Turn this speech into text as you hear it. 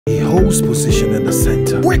host position in the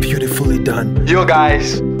center. We're beautifully done. Yo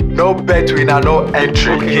guys, no bet winner, no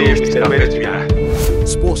entry gift.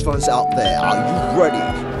 Sports fans out there, are you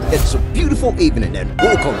ready? It's a beautiful evening and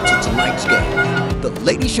welcome to tonight's game. The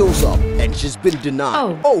lady shows up and she's been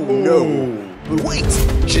denied. Oh no! But wait,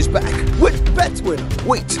 she's back with bet winner.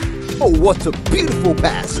 Wait, oh what a beautiful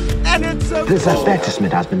pass! And it's a This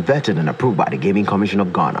advertisement has been vetted and approved by the Gaming Commission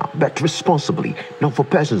of Ghana. Bet responsibly, not for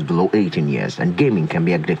persons below 18 years, and gaming can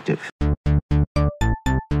be addictive.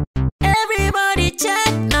 Everybody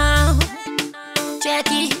check now. Check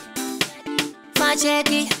it. Fa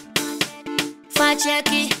check it. Fa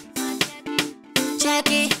check it.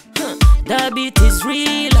 Check it. The beat is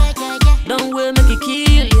real. Don't wait, make it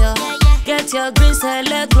kill ya. Get your green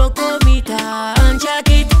select glucometer and check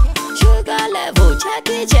it. Sugar level, check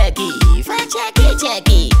it, check it. Fa check it, check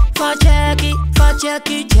it. Fa check it, fa check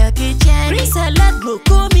it, check it, check it. Green select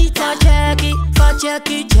glucometer. Fa check it, fa check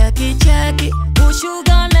it, check it, check it. Put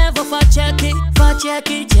sugar level, fa check it, fa check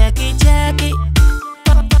it, check it, check it.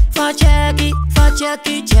 Fa check it, fa check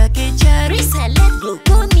it, check it, check it. Green select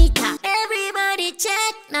glucometer. Everybody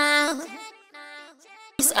check now.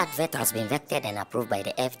 This advert has been vetted and approved by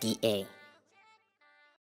the FDA.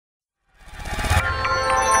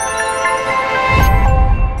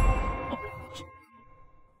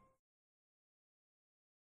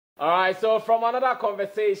 All right, so from another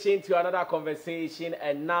conversation to another conversation,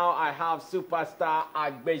 and now I have superstar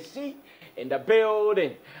Agbeshie in the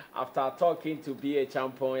building. After talking to be a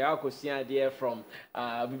champion, I could see an idea from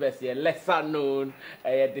a lesser known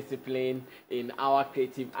discipline in our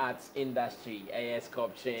creative arts industry,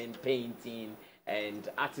 sculpturing, painting, and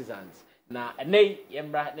artisans. Now,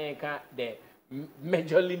 the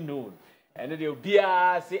majorly known, and they'll be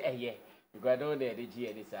say, because I don't know the G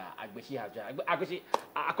and it's Agbeshie has Agbeshie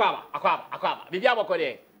Akwaba.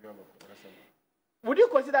 Would you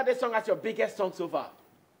consider this song as your biggest song so far?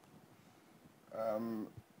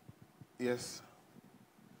 Yes.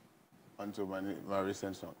 Until my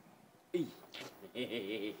recent song.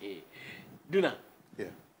 Duna.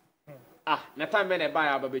 Yeah. Na time when I buy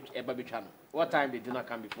a baby channel. What time did Duna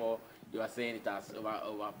come before you are saying it has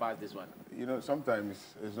overpassed this one? You know,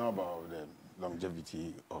 sometimes it's not about the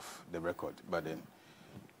longevity of the record, but then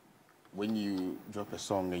when you drop a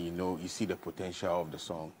song and you see the potential of the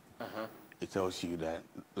song, it tells you that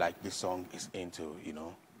like this song is into,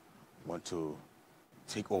 want to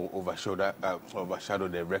take overshadow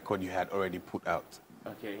the record you had already put out.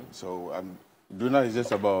 Okay. So Duna is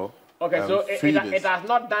just about so it has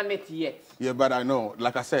not done it yet. Yeah, but I know,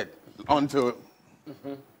 like I said, until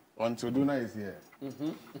Duna is here.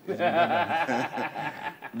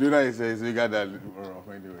 Duna is bigger than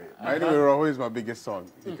Wrowroho anyway. By the way, Wrowroho is my biggest song.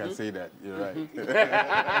 You can say that. You're right.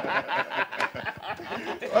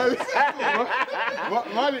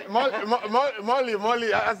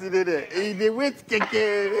 Molly, as he did it. He wait,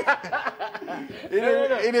 keke.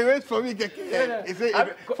 He wait for me, keke. He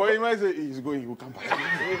said, for him, I say he's going. He will come back.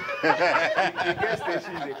 He gets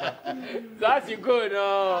station. So as you go,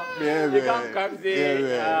 no, you can't come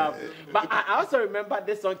there. But I also remember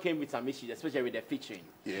this song came with some issues, especially with the featuring.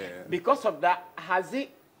 Yeah. Because of that, has it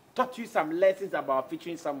taught you some lessons about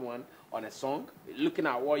featuring someone on a song? Looking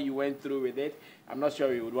at what you went through with it, I'm not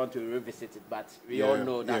sure you would want to revisit it, but we all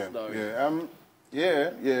know that story.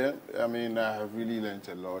 Yeah. I mean, I have really learned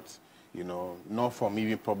a lot. Not from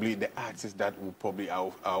even probably the artists that would probably I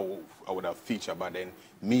would have featured, but then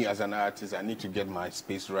me as an artist, I need to get my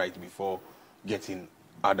space right before getting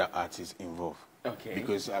other artists involved. Okay.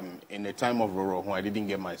 Because in the time of Wrowroho, I didn't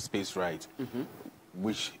get my space right,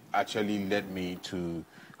 which actually led me to,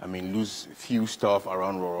 lose few stuff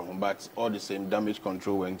around Wrowroho. But all the same, damage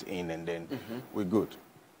control went in, and then we're good.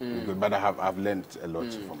 We're good. But I've learned a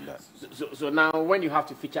lot from that. So now, when you have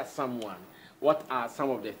to feature someone, what are some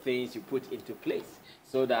of the things you put into place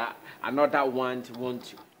so that another one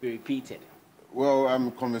won't be repeated?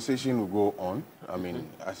 Well, conversation will go on.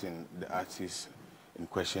 As in the artist in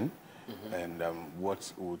question. And what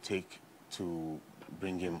it will take to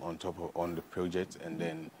bring him on the project, and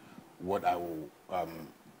then what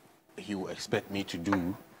he will expect me to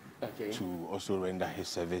do to also render his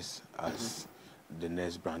service as the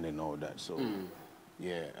next brand and all that. So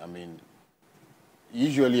yeah,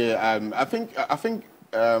 usually I think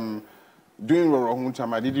during Wrowroho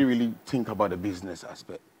time I didn't really think about the business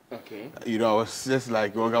aspect. Okay. I was just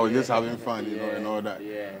like, I was just having fun, and all that.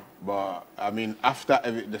 Yeah. But after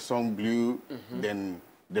the song blew, then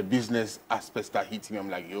the business aspect started hitting me. I'm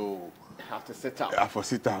like, yo, I have to sit up. I have to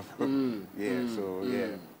sit up. Yeah. So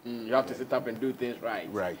yeah. You have to sit up and do things right.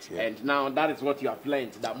 Right, yeah. And now that is what you have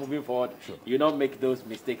learned, that moving forward, you don't make those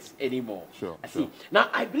mistakes anymore. Sure, I see. Now,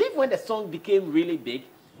 I believe when the song became really big,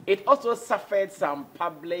 it also suffered some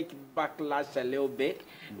public backlash a little bit,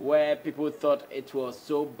 where people thought it was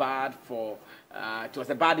so bad for, it was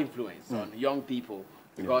a bad influence on young people.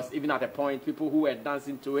 Because even at a point, people who were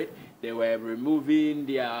dancing to it, they were removing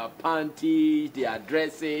their panties, their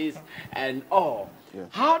dresses, and all. Yeah.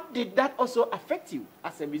 How did that also affect you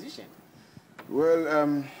as a musician?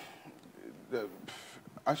 Well,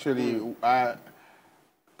 actually, I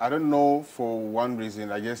don't know, for one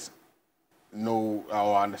reason. I just know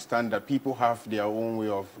or understand that people have their own way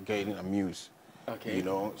of getting amused. Okay. You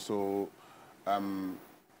know, so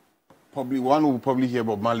probably one will probably hear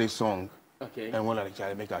Bob Marley's song. Okay. And one like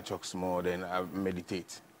Charlie make a chuck small, then I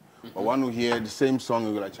meditate. But one will hear the same song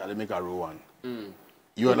and go like Charlie make a row one.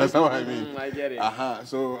 You understand what I mean? I get it.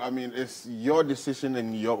 So I mean, it's your decision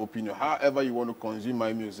and your opinion. However you want to consume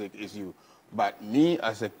my music is you. But me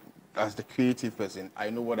as the creative person, I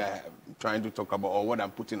know what I'm trying to talk about or what I'm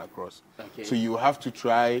putting across. Okay. So you have to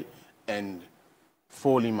try and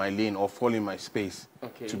fall in my lane or fall in my space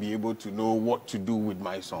to be able to know what to do with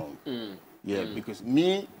my song. Yeah, because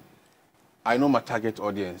me, I know my target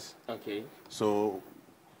audience. Okay. So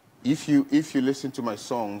if you listen to my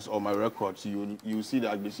songs or my records, you see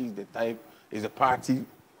that Agbeshie is a party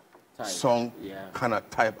type song kind of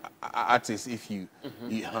type artist.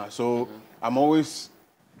 So I'm always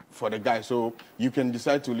for the guy. So you can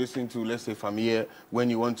decide to listen to, let's say, Familiar when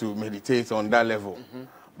you want to meditate on that level.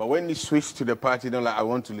 But when you switch to the party, then like I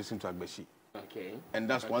want to listen to Agbeshie. Okay. And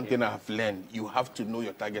that's one thing I have learned. You have to know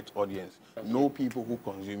your target audience. Know people who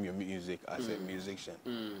consume your music as a musician.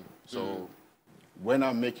 So when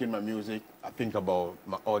I'm making my music, I think about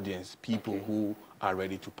my audience, people who are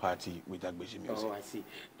ready to party with Agbeshie music. Oh, I see.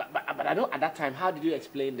 But I know at that time, how did you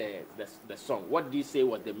explain the song? What do you say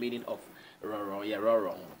was the meaning of Wrowroho? Yeah,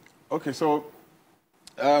 Wrowroho. Okay, so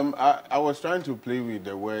I was trying to play with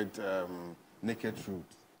the word naked truth.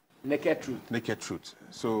 Naked truth. Naked truth.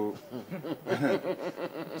 So,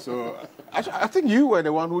 I think you were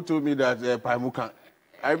the one who told me that Paimuka.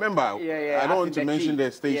 I remember. I don't want to mention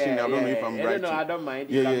the station. I don't know if I'm right. No, I don't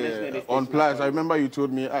mind. On Plus, I remember you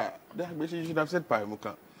told me, you should have said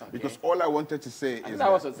Paimuka. Because all I wanted to say is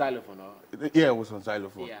that was on xylophone, or? Yeah, it was on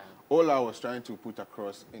xylophone. Yeah. All I was trying to put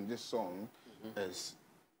across in this song is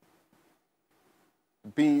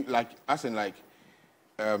being like, as in like,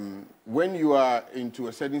 when you are into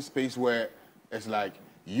a certain space where it's like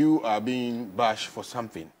you are being bashed for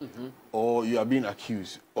something, or you are being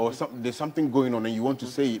accused, or there's something going on and you want to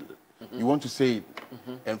say it, you want to say it,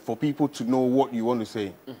 and for people to know what you want to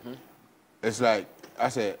say, it's like,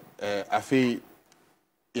 I feel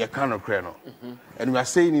you're kind of crying, and we are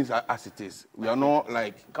saying it as it is. We are not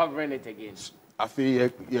like covering it again. I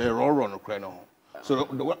feel you're Wrowroho crying. So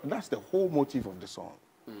that's the whole motive of the song.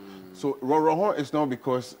 So Wrowroho is not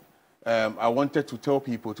because I wanted to tell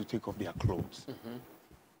people to take off their clothes.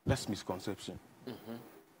 That's misconception.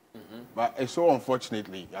 But it's so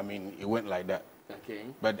unfortunately, I mean, it went like that. Okay.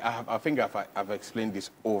 But I think I've explained this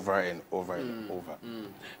over and over and over.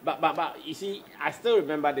 But you see, I still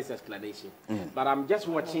remember this explanation. But I'm just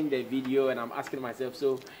watching the video and I'm asking myself,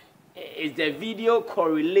 so is the video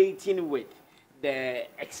correlating with the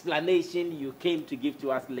explanation you came to give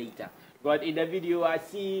to us later? But in the video, I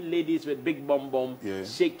see ladies with big bum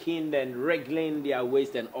shaking and wriggling their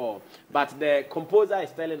waist and all. But the composer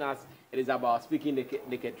is telling us it is about speaking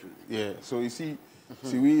naked truth. Yeah. So you see,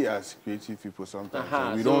 we as creative people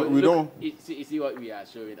sometimes we don't. You see what we are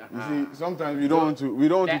showing. You see, sometimes we don't want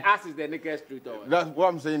to. The ass is the naked truth. That's what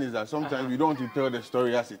I'm saying is that sometimes we don't want to tell the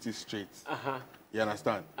story as it is straight. You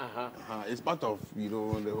understand? It's part of the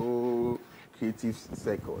whole creative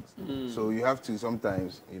circuit. So you have to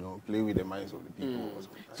sometimes, play with the minds of the people.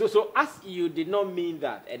 So as you did not mean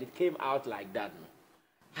that, and it came out like that,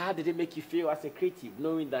 how did it make you feel as a creative,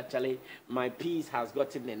 knowing that, Charlie, my piece has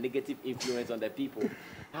gotten a negative influence on the people?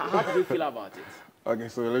 How did you feel about it? Okay,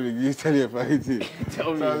 so let me tell you a funny thing.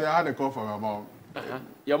 Tell me. So I had a call from my mom.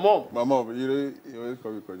 Your mom? My mom, you always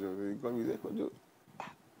call me Kojo. You call me Kojo. I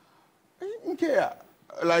didn't care.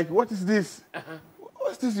 Like, what is this?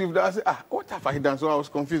 What's this you've done? I said, what have I done? So I was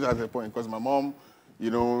confused at the point because my mom,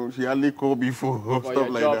 she hardly called me for stuff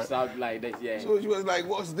like that. Sound like this, yeah. So she was like,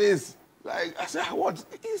 what's this? Like, I said, what?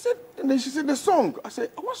 He said, and then she said, the song. I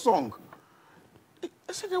said, what song?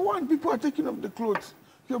 I said, the one people are taking off the clothes.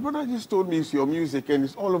 Your brother just told me it's your music and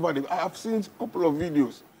it's all over I have seen a couple of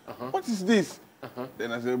videos. What is this?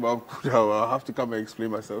 Then I said, well, I'll have to come and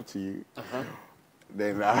explain myself to you.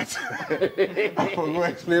 Then I forgot to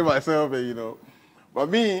explain myself, and, But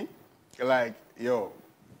me, like, yo,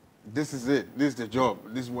 this is it. This is the job.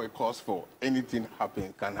 This is what it calls for. Anything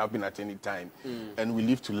can happen at any time. And we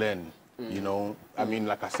live to learn, you know. I mean,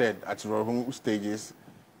 like I said, at Wrowroho stages,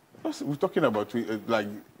 we're talking about like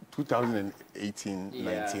 2018,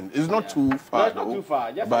 19. It's not too far. No, it's not too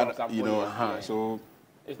far. Just but, you know, so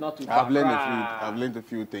it's not too far. I've learned a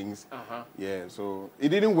few things. Yeah, so it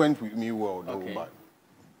didn't went with me well, though. Okay. But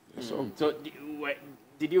so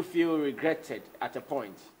did you feel regretted at a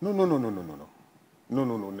point? No, I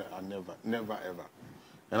never, ever.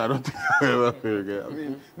 And I don't think I ever feel regret. I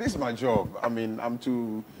mean, this is my job. I mean,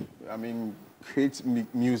 create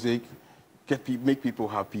music, make people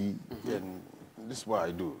happy, and this is what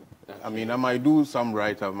I do. Okay. I mean, I might do some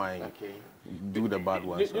right, I might do the bad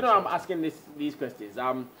ones. You know, I'm asking these questions.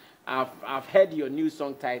 I've heard your new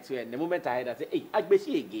song title, and the moment I heard it, I said, hey,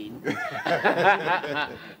 Agbeshie again.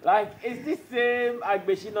 Like, is this same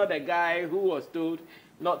Agbeshie not the guy who was told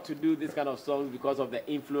not to do this kind of songs because of the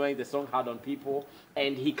influence the song had on people?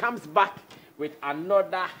 And he comes back with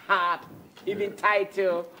another hard, even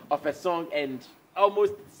title of a song, and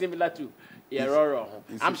almost similar to Wrowroho.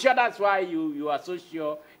 I'm sure that's why you are so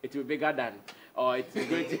sure it will be bigger than, or it's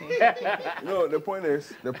going to... No, the point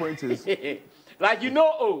is... Like, you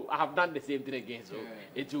know, oh, I have done the same thing again, so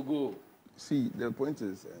it will go. See, the point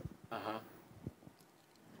is,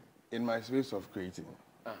 in my space of creating,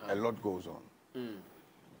 a lot goes on.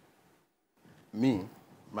 Me,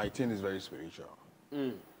 my thing is very spiritual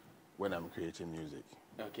when I'm creating music.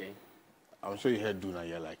 Okay. I'm sure you heard Duna,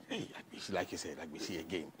 you're like, hey, like you said, Agbeshie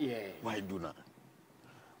again. Yeah. Why Duna?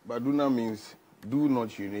 But Duna means, do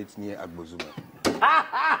not unite near Agbozume.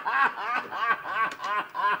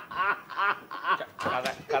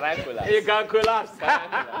 Can I collapse? You can collapse.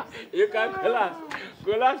 You can collapse.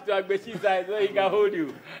 Collapse to Agbeshie's side so he can hold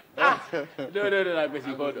you. No,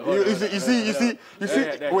 Agbeshie, hold on. You see.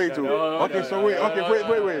 Wait. Okay, so wait.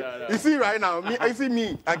 Okay, wait. You see right now, me.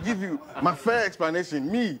 I give you my fair explanation.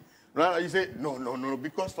 Me, right? You say no.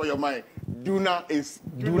 Because for your mind, Duna is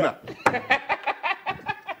Duna.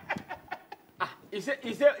 He said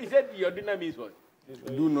your Duna means what?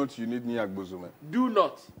 Do not unite near Agbozume. Do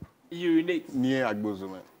not urinate near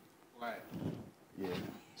Agbozume. Why? Yeah.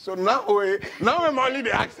 So now I'm only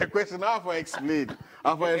to ask the question. Now I explain.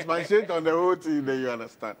 I expatiate on the whole thing. Then you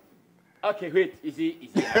understand. Okay, wait. You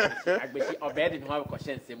see, Agbeshie, Obed didn't have a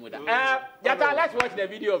question. Yata, let's watch the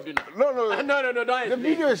video of Duna. No, don't the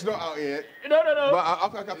video is not out yet. No.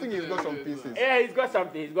 But I think he's got some pieces. Yeah, he's got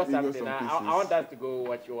something. I want us to go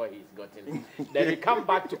watch what he's gotten. Then we come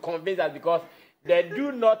back to convince us because they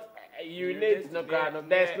do not unite no ground.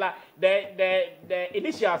 There's like the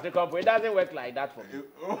initials the company. It doesn't work like that for me.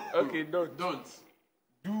 Okay, don't. Do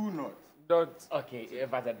not. Don't. Okay,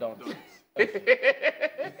 if I said don't.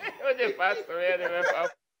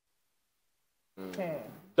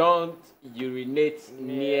 Don't urinate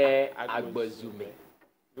near Agbozume.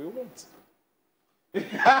 We won't. Agbeshie.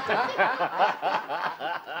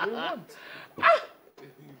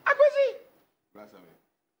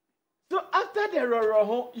 So after the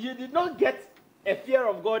Wrowroho, you did not get a fear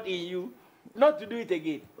of God in you not to do it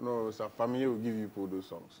again? No, sir. Family will give you those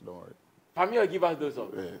songs. Don't worry. Family will give us those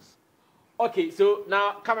songs? Yes. Okay, so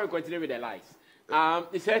now come and continue with the lies.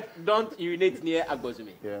 He said, don't urinate near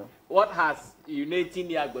Agbozume. Yeah. What has urinating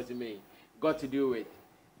near Agbozume got to do with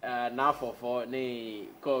now for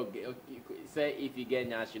say if you get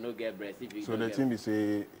nyash, you don't get breast. So the thing we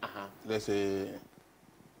say, let's say,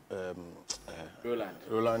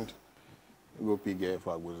 Roland, go pick girl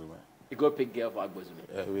for Agbozume. You go pick girl for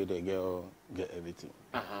Agbozume. Where the girl get everything.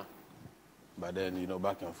 But then,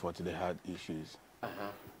 back and forth, they had issues.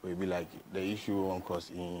 We'll be like, the issue won't cause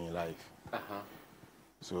in life.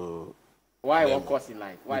 So... Why won't cause in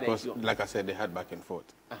life? Why because, like I said, they had back and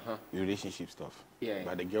forth. Relationship stuff. Yeah.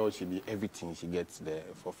 But the girl, she be everything. She gets there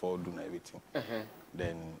for doing everything.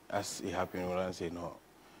 Then, as it happened, Roland said, no,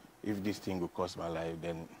 if this thing will cost my life,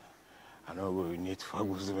 then I know we need to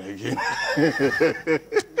Agbozume again.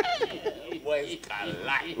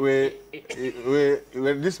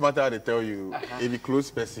 When this matter, they tell you, if you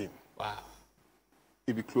close person. Wow.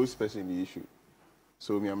 If you close person, the issue.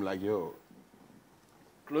 So I'm like, yo.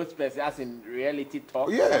 Close person, as in reality talk?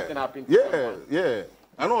 Yeah. Something happened to someone. Yeah.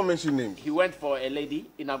 I don't want to mention names. He went for a lady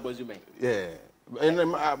in Agbozume. Yeah. And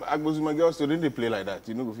Agbozume girls, so then they play like that.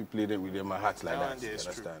 If you play them with them, my heart's like that. You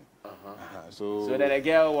understand? So then the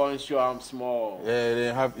girl won't show I'm small. Yeah,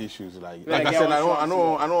 they have issues like I said. I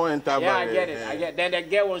don't enter. Yeah, I get it. Then the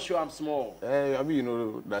girl won't show I'm small. I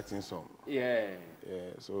mean, that's in some. Yeah.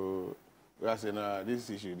 Yeah. So I said, this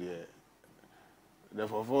issue there. The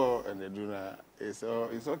Volta and the Duna, it's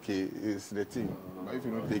okay. It's the thing. But if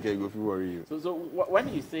you don't take it, go feel worry you. So when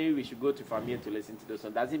you say we should go to Family to listen to those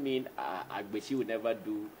songs, does it mean Agbeshie would never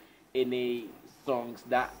do any songs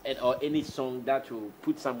that or any song that will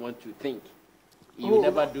put someone to think? You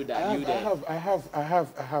never do that. I have.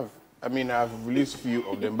 I mean, I've released few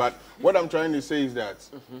of them, but what I'm trying to say is that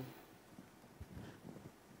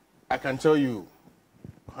I can tell you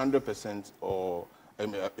 100% or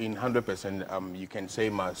in 100%, you can say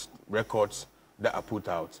my records that I put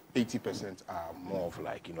out, 80% are more of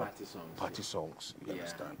like, you know, party songs, you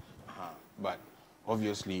understand? But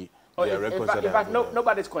obviously, there are records that in fact,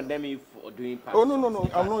 nobody's condemning you for doing party songs. Oh, no.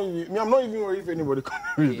 I'm not even worried if anybody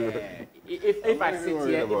condemns you. If I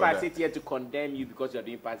sit here to condemn you because you're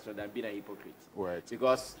doing party songs, I'm being a hypocrite. Right.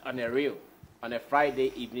 Because on a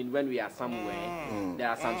Friday evening when we are somewhere, there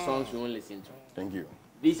are some songs we won't listen to. Thank you.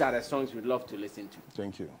 These are the songs we'd love to listen to.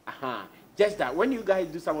 Thank you. Just that when you guys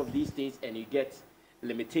do some of these things and you get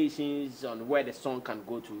limitations on where the song can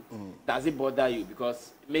go to, does it bother you?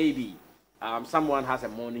 Because maybe someone has a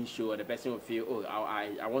morning show and the person will feel, oh,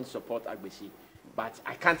 I want to support Agbeshie, but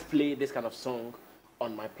I can't play this kind of song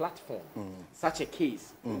on my platform. Such a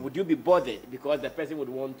case, would you be bothered because the person would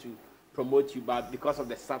want to promote you, but because of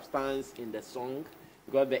the substance in the song,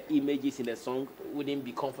 because the images in the song wouldn't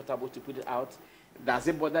be comfortable to put it out? Does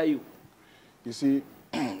it bother you? You see,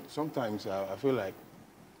 sometimes I feel like,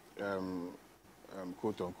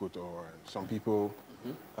 quote unquote, or some people,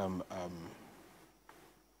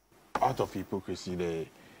 out of hypocrisy, they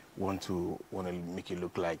want to make it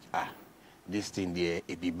look like, this thing there,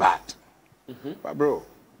 it be bad. But bro,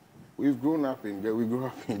 we grew up in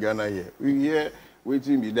Ghana here. We hear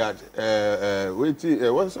waiting be that. What's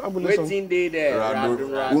waiting day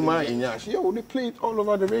there? Woman in Yash. Yeah, they play it all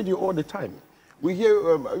over the radio all the time. We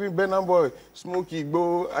hear Benham Boy, Smokey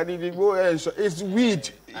Go, Adidigo, and it's weed.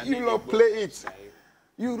 You not play it.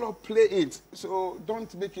 You not play it. So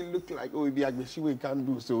don't make it look like, oh, it be Agbeshie we can't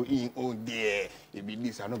do so in there. It be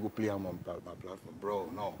this. I not go play on my platform, bro.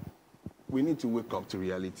 No, we need to wake up to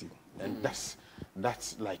reality, and that's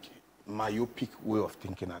like myopic way of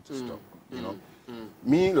thinking at the stop. You know,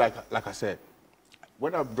 me like I said,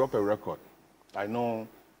 when I drop a record, I know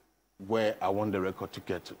where I want the record to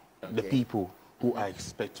get to. Okay. The people who I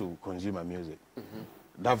expect to consume my music.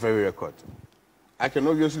 That very record. I can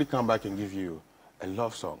obviously come back and give you a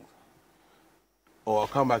love song. Or I'll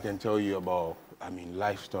come back and tell you about,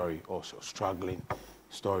 life story, or struggling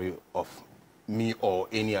story of me or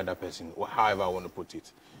any other person, or however I want to put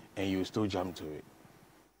it. And you still jump to it.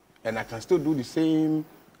 And I can still do the same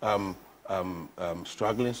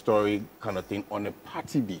struggling story kind of thing on a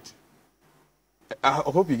party beat. I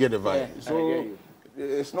hope you get the vibe. Yeah, so I get you.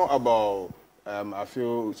 It's not about I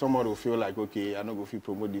feel someone will feel like, okay, I'm not going to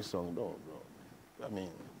promote this song. No, bro.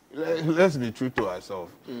 Let's be true to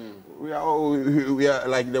ourselves. We are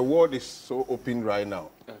like, the world is so open right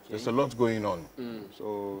now. Okay. There's a lot going on.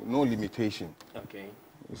 So no limitation. Okay.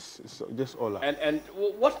 It's just all out. And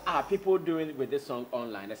what are people doing with this song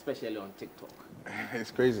online, especially on TikTok?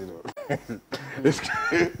 It's crazy though.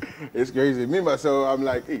 It's crazy. Me myself, I'm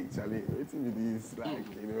like, hey, Charlie, what's with this? Like,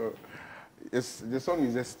 you know. The song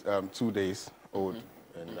is just 2 days old,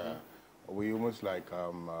 and we almost like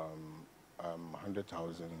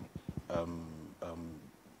 100,000. How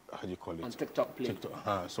do you call it? On TikTok play.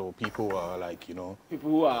 TikTok. So people are like, you know. People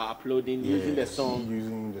who are uploading, using the song.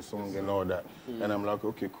 Using the song and all that. And I'm like,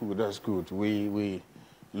 okay, cool, that's good. We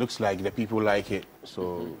looks like the people like it.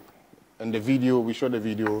 So, and the video, we shot the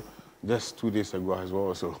video just 2 days ago as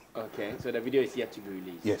well. So. Okay, so the video is yet to be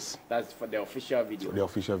released. Yes. That's for the official video. So the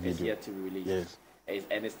official video. It's yet to be released. Yes.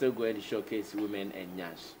 And it's still going to showcase women and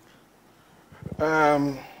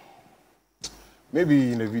Nyash.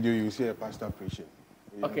 Maybe in the video you see a pastor preaching.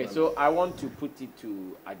 Okay, so I want to put it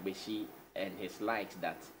to Agbeshie and his likes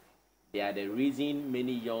that they are the reason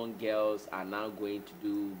many young girls are now going to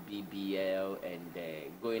do BBL and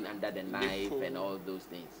going under the knife and all those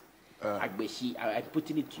things. Agbeshie, I'm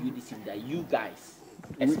putting it to you this is that you guys,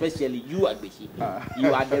 especially you Agbeshie,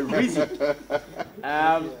 you are the reason.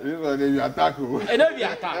 This one you attack who? I know you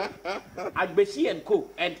attack. Agbeshie and co.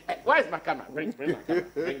 And where is my camera? Bring my camera.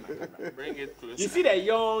 Bring it closer. You see the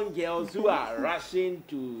young girls who are rushing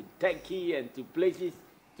to Turkey and to places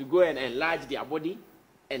to go and enlarge their body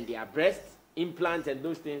and their breasts, implants and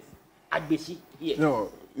those things. Agbeshie, yes.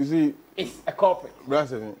 No, you see, it's a culprit.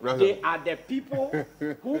 Russell. They are the people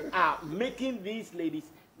who are making these ladies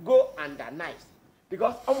go under knives.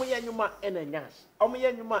 Because omuya nyuma ena nyash,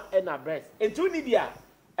 omuya nyuma ena breast. And to Nidia,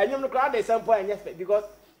 and you crowd the sample and yes, because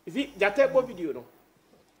you see, that type of video no.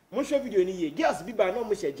 Most video ni ye girls be by no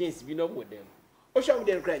much jeans be no with them. Osha we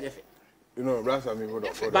dey cry Jeff. You know, Rasa, hold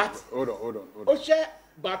on. Hold on. Osha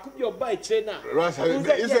back up your bike trainer. Rasa,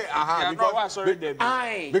 you say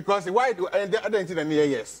because why do and the other thing than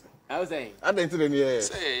yes. I was saying. I didn't tell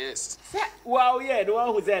yes. Say yes. Wow, yeah, the one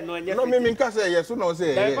who said no. No, me can say yes. No,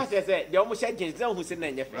 say yes. Because say they almost said James who said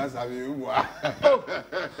no. Rasa, you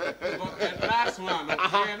Last one.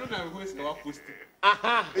 I don't know who is going to post it.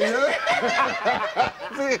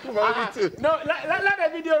 No, let the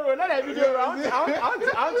video roll. Let the video roll. I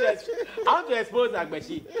want to expose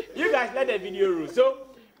Agbeshie. You guys let the video roll. So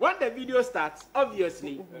when the video starts,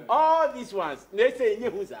 obviously, all these ones they say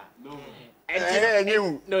Yehuza. No.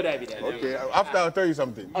 No, that evidence. Okay, after I'll tell you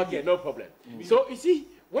something. Okay, no problem. So you see,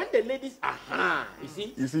 when the ladies, you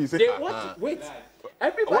see, they want to wait.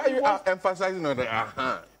 Everybody. Why are you emphasizing on the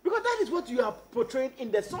Because that is what you are portraying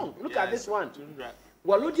in the song. Look at this one.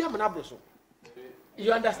 Walodia Manabroso.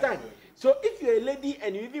 You understand? So if you're a lady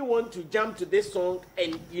and you even want to jump to this song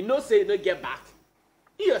and you know say you don't get back,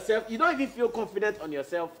 you yourself, you don't even feel confident on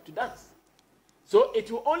yourself to dance. So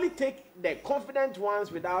it will only take the confident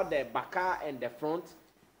ones without the baka and the front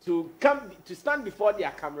to stand before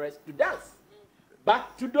their cameras to dance.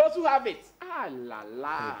 But to those who have it,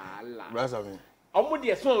 That's what I mean. Omo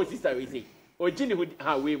the song sister we say. Ojini who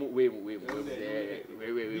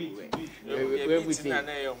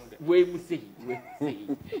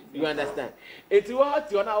you understand? It's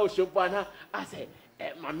what you now show pana. I say,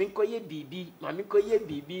 Mammy koye bibi na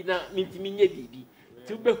mintimi nye bibi.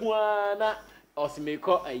 Tube huana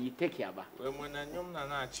osimeko you take yaba. When I know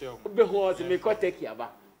na chill. Ube huana osimeko take yaba.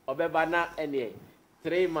 Obebana any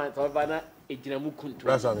 3 months obebana ejinamu kuntu.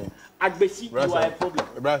 Agbeshie you are a problem.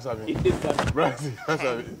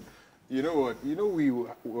 You know what? You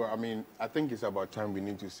know I mean, I think it's about time we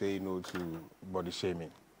need to say no to body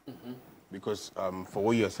shaming. Because for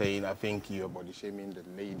what you're saying, I think you're body shaming the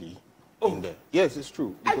lady in there. Yes, it's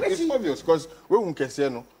true. It's obvious because we won't say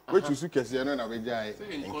no. We choose to say no and we die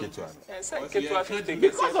in Ketuan.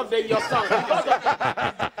 Because of your song.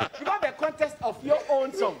 Because the context of your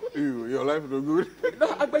own song. Your life no good.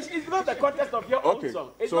 No, but it's not the context of your own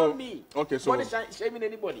song. It's not me. Okay, so body shaming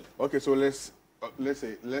anybody. Okay, so let's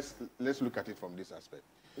look at it from this aspect.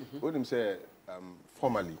 What I'm saying,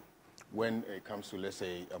 formally, when it comes to, let's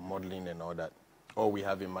say, modeling and all that, all we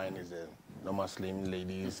have in mind is the normal slim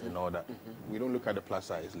ladies and all that. We don't look at the plus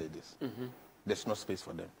size ladies. There's no space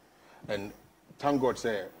for them. And thank God,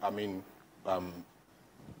 I mean,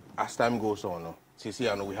 as time goes on,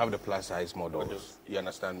 I know we have the plus size models. You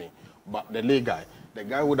understand me? But the lay guy, the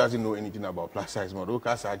guy who doesn't know anything about plus size model,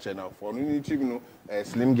 because I channel for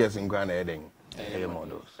slim girls in Grand Edem.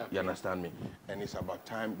 Models. You understand me? And it's about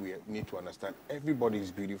time we need to understand everybody is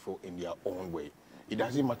beautiful in their own way. It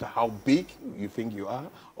doesn't matter how big you think you are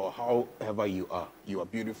or however you are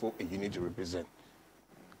beautiful and you need to represent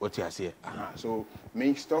what you say. So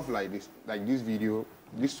make stuff like this video,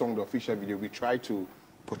 this song, the official video, we try to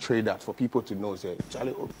portray that for people to know, say,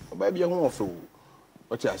 Charlie, baby, what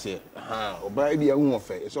you say,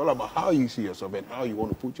 it's all about how you see yourself and how you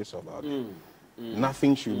want to put yourself out there.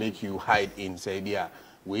 Nothing should make you hide in say yeah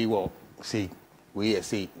we will say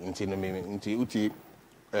into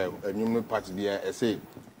a new part there say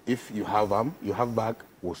if you have you have back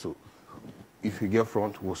also if you get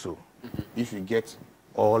front also if you get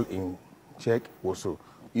all in check also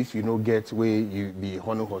if you don't get where you be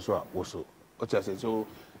honor also what I say so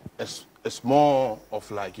it's more of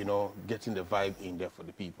like getting the vibe in there for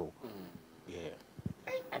the people.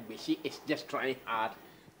 Agbeshie is just trying hard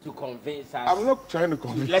to convince us. I'm not trying to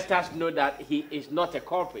convince. Let us know that he is not a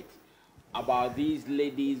culprit about these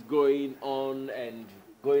ladies going on and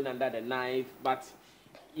going under the knife. But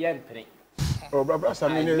I know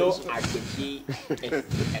Agbeshie is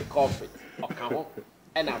a culprit. Okay,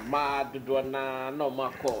 and I'm mad. No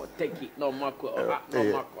more take it. No more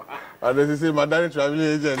and this is my daddy traveling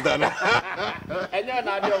agent. And you're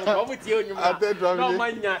not no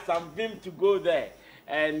man, some vim to go there.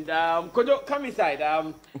 And Kojo, come inside.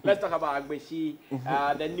 Let's talk about Agbeshie,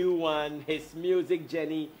 the new one, his music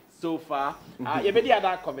journey so far. You may have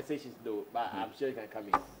other conversations though, but I'm sure you can come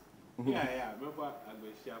in. Yeah. Remember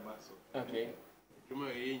Agbeshie Abaso. Okay.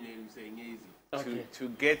 Remember saying easy to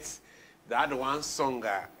get that one song.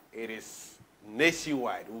 It is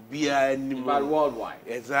nationwide. Will be worldwide.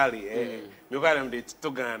 Exactly. Look at them. They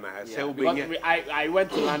took Ghana. I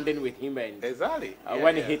went to London with him and exactly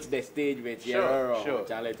when he hit the stage with Wrowroho, sure.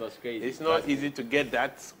 It was crazy. It's not easy to get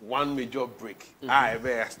that one major break. I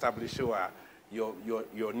ever established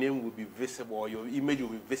your name will be visible, or your image will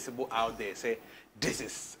be visible out there. Say this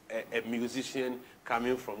is a musician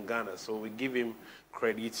coming from Ghana. So we give him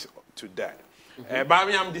credit to that. But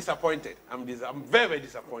I'm disappointed. I'm very, very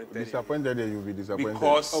disappointed. Disappointed that you'll be disappointed.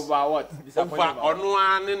 Because over what? Disappointed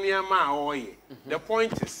over the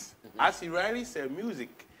point is, as he rightly said,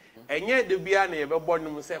 music, and yet the piano ever born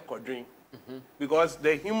himself could drink. Because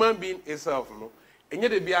the human being itself, and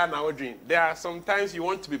yet the piano dream. There are sometimes you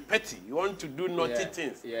want to be petty, you want to do naughty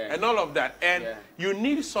things, and all of that. And you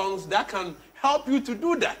need songs that can help you to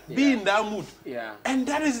do that, be in that mood. And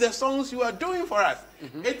that is the songs you are doing for us.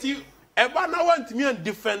 Ever now want me and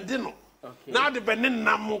defending. Now depending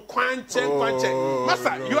on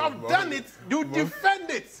Master, you have done it, you defend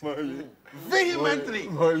it vehemently.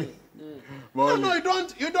 No, you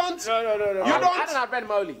don't. No. You don't. I don't have Ben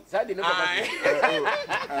Molly.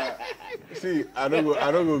 See, I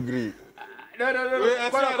don't agree. No.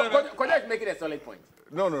 Kojo is making a solid point.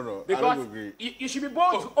 No. Because I don't agree. You should be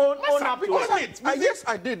bold to own up to it. Yes,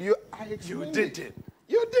 I did. You did it.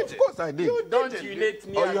 You did. Of course, I did. Don't unite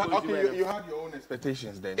me. Okay, you had your own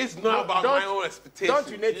expectations then. It's not about my own expectations.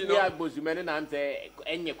 Don't unite me at Bozumen and say,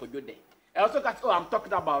 Enye Kojo. I also got, I'm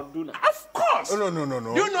talking about Duna. Of course. No.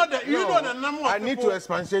 You know the number of I need to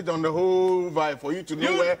expatiate on the whole vibe for you to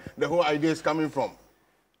know where the whole idea is coming from.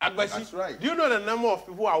 Agbeshie, that's right. Do you know the number of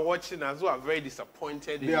people who are watching us who are very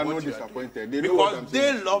disappointed? They are not disappointed. They because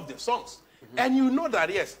they love the songs. And you know that,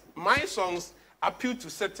 yes, my songs appeal to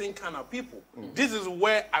certain kind of people. This is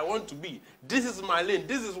where I want to be. This is my lane.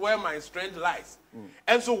 This is where my strength lies.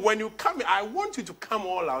 And so when you come, I want you to come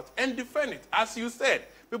all out and defend it. As you said,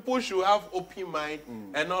 people should have open mind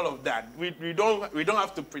and all of that. We don't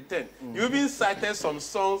have to pretend. You even cited some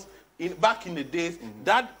songs back in the days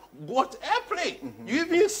that got airplay. You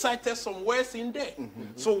even cited some words in there.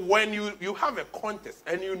 So when you have a contest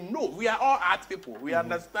and you know we are all art people, we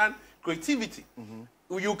understand creativity.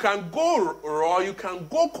 You can go raw, you can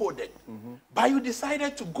go coded, but you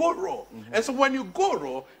decided to go raw. And so when you go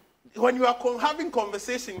raw, when you are having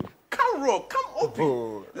conversation, come raw, come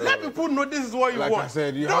open. Let people know this is what you want. Like I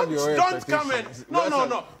said, you have your don't come in.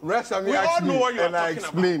 No. Rest of me, we all know what you are and I talking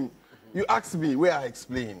explain. about. You ask me where I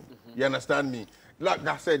explain. You understand me? Like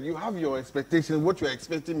I said, you have your expectations, what you're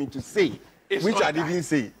expecting me to say, which I didn't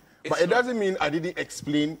say. But it doesn't mean I didn't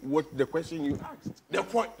explain what the question you asked. The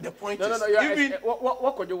point no, is...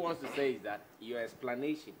 what Kojo wants to say is that your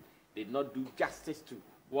explanation did not do justice to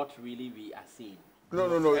what really we are seeing.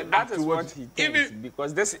 No. And that is what he thinks,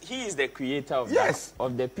 because he is the creator of,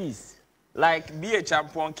 of the piece. Like Be a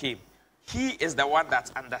Champion came. He is the one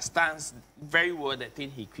that understands very well the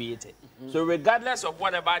thing he created. So regardless of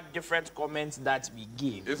whatever different comments that we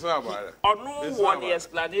give, it's not about it. Or no one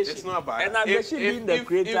explanation. It's not about and Agbeshie being the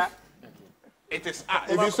creator. It is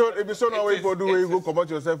if you saw now way for do you go come out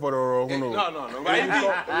yourself for Wrowroho. No. But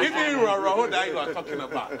even Wrowroho that you are talking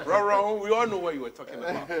about. Wrowroho, we all know what you were talking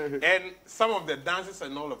about. And some of the dances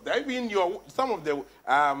and all of that. Even some of the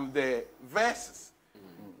verses.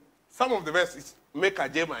 Some of the verses make a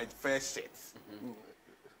J my first set.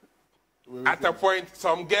 At a point,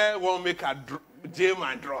 some girl won't make a J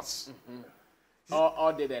my dross.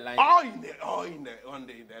 All the line. All in the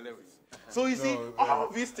lyrics. So you see, all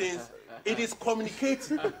of these things, it is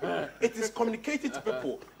communicating. It is communicating to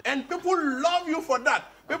people. And people love you for that.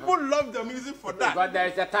 People love the music for that. But there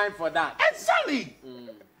is a time for that. Exactly.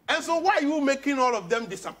 And so why are you making all of them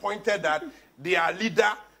disappointed that their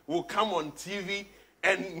leader will come on TV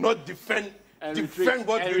and not defend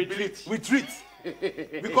what we believe? Retreat.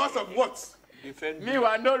 Because of what?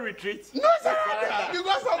 Meanwhile, no retreat. No, sir.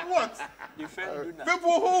 Because of what?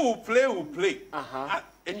 People who will play.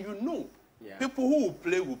 And you know, people who will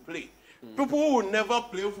play. People who will never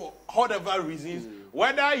play for whatever reasons,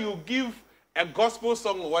 whether you give a gospel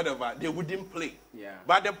song or whatever, they wouldn't play.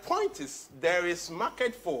 But the point is, there is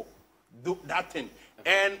market for that thing.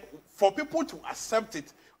 And for people to accept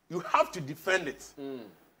it, you have to defend it.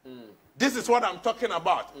 This is what I'm talking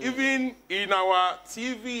about. Even in our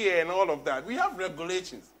TV and all of that, we have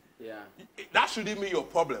regulations. That shouldn't be your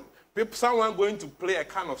problem. Someone going to play a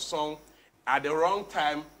kind of song at the wrong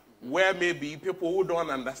time where maybe people who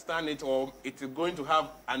don't understand it or it is going to have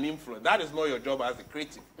an influence. That is not your job as a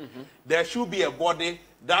creative. There should be a body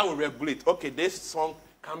that will regulate. Okay, this song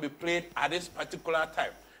can be played at this particular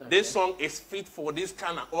time. This song is fit for this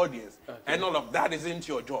kind of audience. And all of that isn't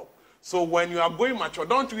your job. So when you are going mature,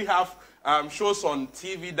 don't we have shows on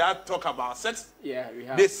TV that talk about sex? Yeah, we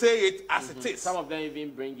have. They say it as it is. Some of them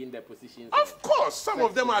even bring in their positions. Of course, some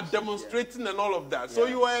of them are demonstrating and all of that. So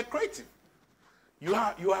you are a creative. You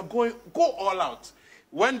are going, go all out.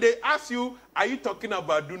 When they ask you, are you talking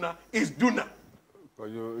about Duna? It's Duna.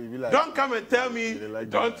 Like, don't come and tell me,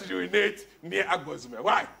 don't urinate near Agbeshie.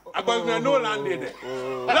 Why? Agbeshie no land there.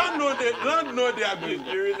 Land no there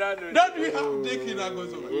Agbeshie. Don't we have dick in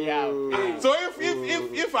Agbeshie? Yeah. So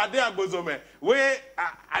if I there Agbeshie, where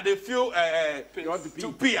I dey feel I want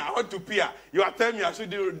to pee. You are telling me I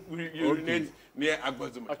should urinate near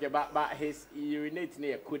Agbeshie. Okay, but his urinate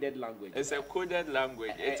near coded language. It's a coded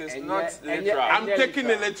language. It is not literal. I'm taking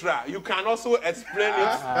the literal. You can also explain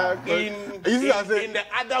it in the other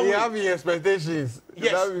way. You have expectations.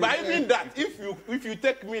 Yes, but even that, if you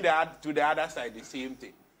take me to the other side, the same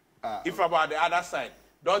thing. If about the other side,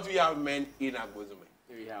 don't we have men in Agbeshie?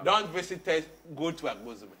 Don't visitors go to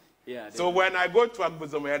Agbeshie? Yeah. So when I go to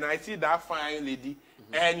Agbeshie and I see that fine lady,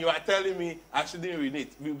 and you are telling me I shouldn't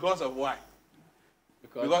urinate, because of why?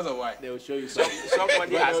 Because of why? They will show you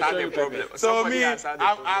somebody has had a problem. So me,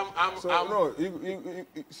 no, you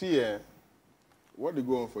see, what they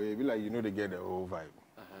go on for you, be like, you know, they get the whole vibe.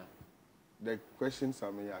 The question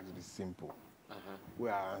Sammy asked is simple.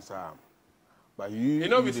 Where I answer them. But you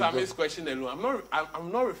know, with Sammy's question alone,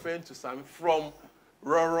 I'm not referring to Sammy from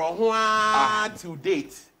Wrowroho to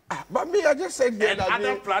date. But me, I just said that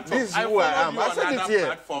other platforms. This is who I am. I said it here.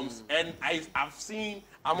 Platforms, and I've seen.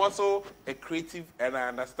 I'm also a creative, and I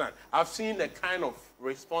understand. I've seen the kind of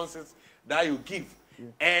responses that you give,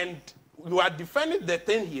 and you are defending the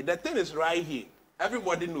thing here. The thing is right here.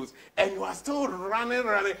 Everybody knows, and you are still running.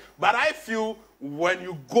 But I feel when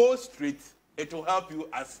you go straight, it will help you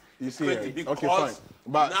as creative because okay, fine.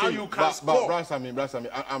 But now you can score. But Sammy,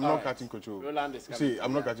 I'm not catching control. See,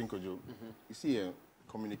 I'm not catching control. You see,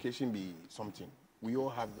 communication be something. We all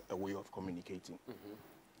have a way of communicating.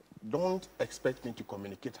 Don't expect me to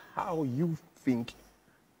communicate how you think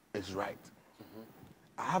is right.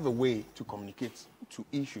 I have a way to communicate to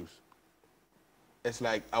issues. It's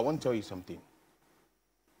like, I want to tell you something.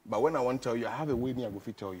 But when I want to tell you, I have a way me I go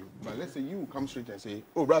fit tell you. But let's say you come straight and say,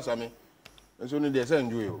 oh, brother Sammy, it's only there, say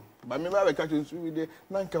enjoy you. But maybe I will catch you with the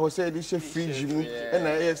Nanka will say this fridge me, and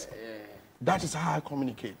yes, that is how I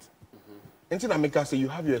communicate. Until I make us say you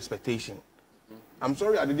have your expectation. I'm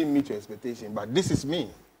sorry I didn't meet your expectation, but this is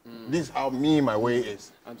me. This is how my way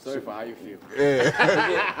is. I'm sorry for how you feel. Okay,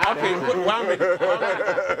 1 minute.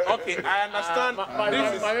 Okay, I understand. I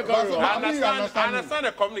understand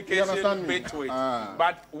the communication between.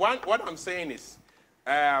 But what I'm saying is,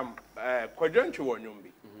 Kwadwo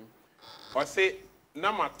Nyumbi, or say,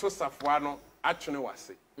 Nama to Safwano, actually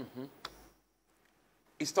was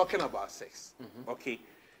it's talking about sex. Okay.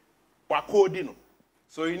 Wakodino.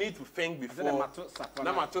 So you need to think before. Nama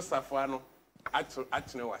to Safwano.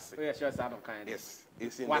 Actually, was it? Yes,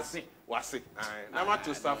 it's in was it? Nama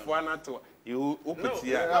to Safwana to you.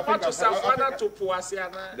 Nama to Safwana to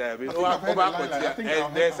Puasiana.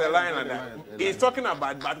 There's a line on that. He's talking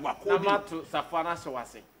about Nama to Safwana so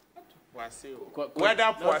was it? Whether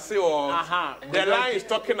Puasi or the line is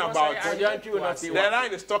talking about the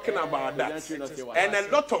line is talking about that, and a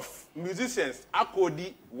lot of musicians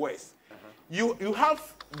Akodi West. You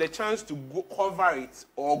have the chance to go cover it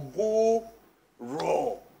or go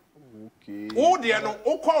raw. Okay. Oh, they are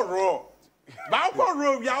no call raw. But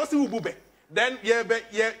raw, we also bube. Then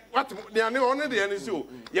what they are only the end so.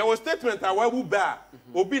 There was statement I will bear.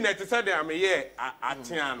 Obi net said I am here at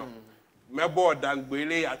Tiano. My board and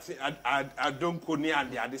Bele I don't go near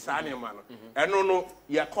the Adisani man. And no,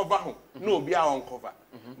 you cover home. No, be our own cover.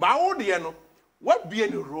 But all the end, what be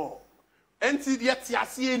any raw? And yet you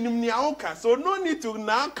see Nimniaoka, so no need to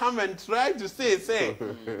now come and try to say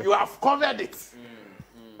you have covered it.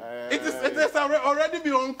 It has already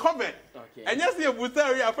been uncovered. Okay. And yes, you would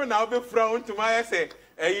say you now be frown to my say,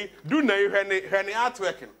 Duna you when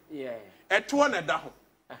artworking. Yeah. At 2 and a down.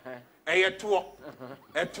 A tour.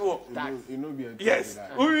 Yes.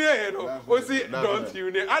 Oh, see, don't you?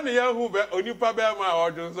 And the young who only my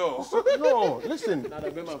orders. No, listen.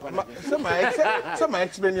 Some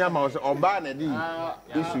explain your mouse or ban a deal.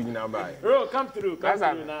 This week now by. Come through.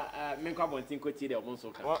 Now, make up on think what you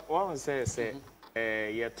one say,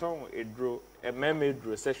 your tongue a memory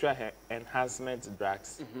drew sexual enhancement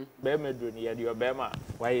drugs. Bema drew near your Bema.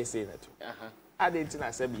 Why you saying it? I didn't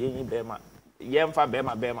I said, Yenny Bema. Yemfa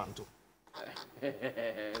Bema too.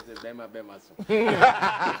 It's a Bema. But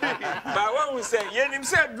what we say, Yenim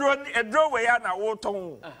said, draw way on a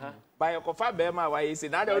water. By a coffee Bema, why is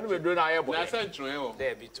it? I don't even do now. That's true.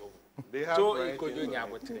 There be two. They have to do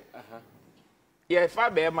yeah, if I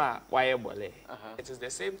Bema, why a bole? It is the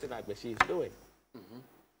same thing Agbeshie is doing.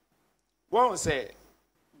 One say,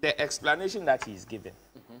 the explanation that he is giving,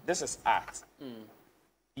 this is art.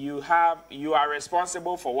 You are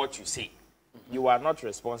responsible for what you say. You are not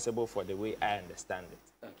responsible for the way I understand it.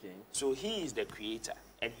 Okay. So he is the creator,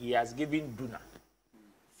 and he has given Duna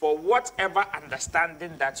for whatever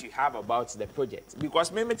understanding that you have about the project. Because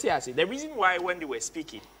the reason why when they were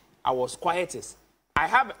speaking, I was quiet is I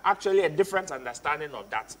have actually a different understanding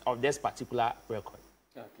of this particular record.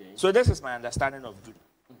 Okay. So this is my understanding of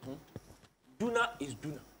Duna. Duna is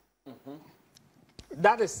Duna.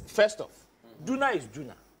 That is, first off, Duna is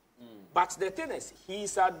Duna. But the thing is, he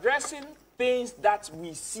is addressing things that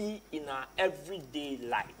we see in our everyday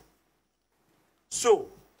life. So,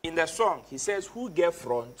 in the song, he says, who get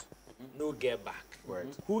front, no get back. Right.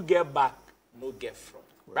 Who get back, no get front.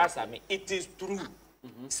 Right. That's what I mean. It is true.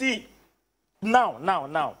 See, now,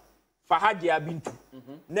 Fahadi Abintu,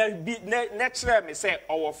 naturally, me say,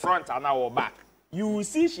 our front and our back. You will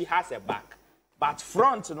see she has a back. But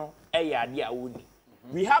front, no,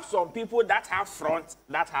 we have some people that have front,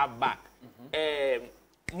 that have back.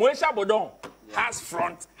 Moesha Bodon has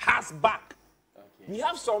front, has back. Okay. We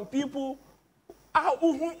have some people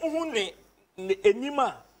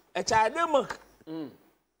enima a child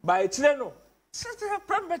by Chileno.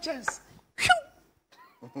 Chance.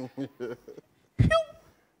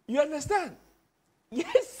 You understand?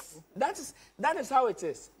 Yes, that is how it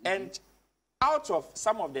is. And out of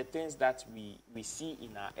some of the things that we see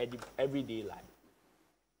in our everyday life,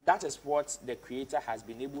 that is what the creator has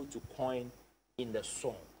been able to coin in the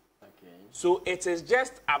song. Okay. So it is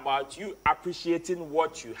just about you appreciating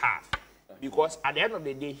what you have. Okay. Because at the end of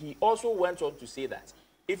the day, he also went on to say that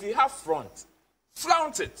if you have front,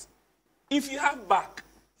 flaunt it. If you have back,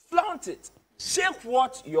 flaunt it. Shake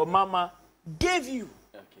what your mama gave you.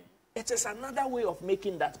 Okay. It is another way of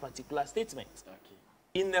making that particular statement. Okay.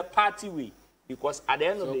 In a party way. Because at the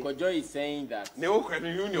end of the day... So Kojo is saying that...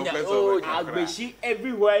 Agbeshie,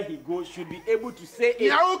 everywhere he goes, should be able to say it.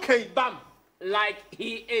 Yeah, okay. Bam! Like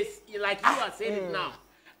he is, like you are saying it now.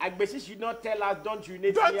 Agbeshie should not tell us, don't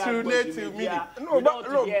urinate me. Don't urinate to me. No,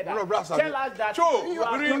 tell us that you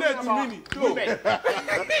are urinate to me. Women.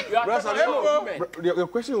 You are talking about women. Your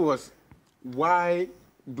question was, why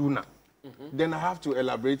Duna? Then I have to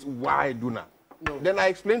elaborate why Duna. No. Then I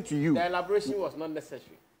explained to you. The elaboration was not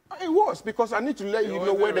necessary. It was, because I need to let you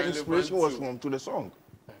know where the inspiration was from to the song.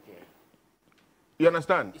 Okay. You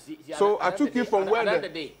understand? See, so I took you from where the... At the end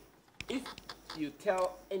of the day, if you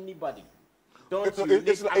tell anybody, don't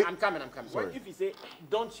urinate... I'm coming. If you say,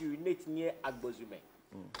 don't urinate near Agbozume,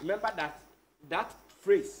 remember that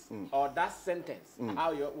phrase or that sentence,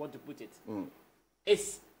 how you want to put it,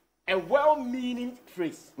 is a well-meaning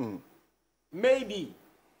phrase. Maybe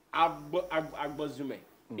Agbozume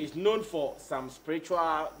is known for some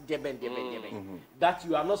spiritual that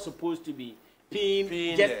you are not supposed to be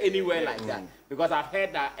peeing just anywhere like that. Because I've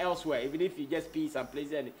heard that elsewhere, even if you just pee some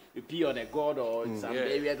places and you pee on a god or in some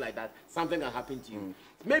areas like that, something can happen to you.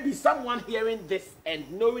 Maybe someone hearing this and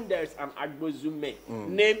knowing there's an Agbozume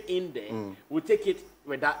name in there will take it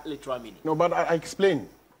with that literal meaning. No, but I explained.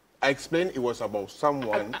 It was about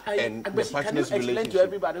someone and the partner's relationship. Can you explain to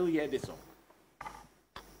everybody who hears this song?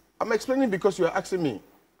 I'm explaining because you are asking me.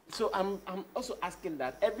 So I'm also asking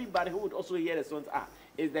that everybody who would also hear the songs,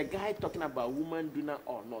 is the guy talking about woman Duna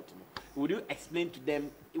or not? Would you explain to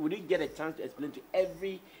them, would you get a chance to explain to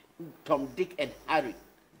every Tom, Dick and Harry?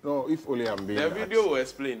 No, if only I'm being... The video will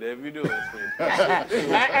explain. The video will explain.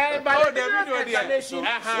 But the video explanation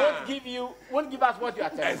won't give us what you are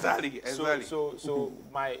telling. Exactly. So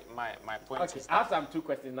my point is... I have some two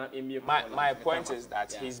questions now. My point is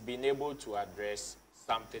that he's been able to address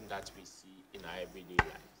something that we see in our everyday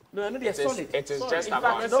life. No, they're solid. It is just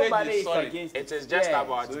about nobody is against it. It is just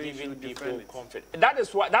about giving people confidence. That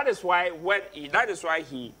is why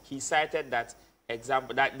he cited that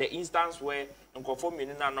example, that the instance where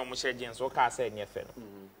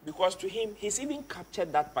because to him he's even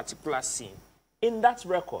captured that particular scene in that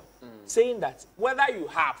record, saying that whether you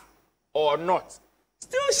have or not,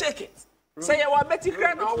 still shake it. Say you are Betty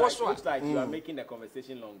Grant or what? Looks like you are making the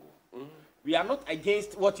conversation longer. We are not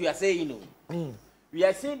against what you are saying. We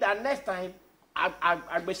are saying that next time,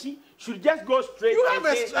 Agbeshie should just go straight. You have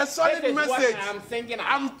a solid message.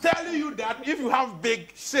 I'm telling you that if you have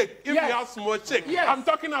big shake, if you have small shake, I'm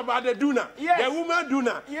talking about the Duna, the woman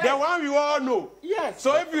Duna, the one we all know. Yes.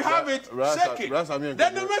 So if you have it, shake it.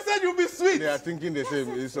 Then the message will be sweet. They are thinking the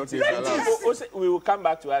same. It's okay. We will come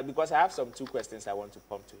back to that because I have some two questions I want to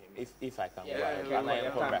pump to him, if I can.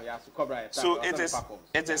 So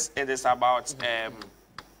it is about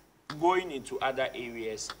going into other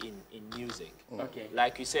areas in music. Okay.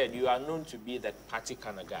 Like you said, you are known to be the party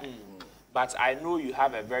kind of guy. But I know you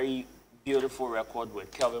have a very beautiful record with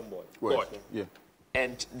Kelvin Boyd. Yeah.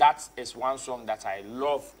 And that is one song that I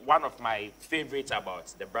love, one of my favorites about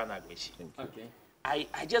the brand Agbeshie. Okay.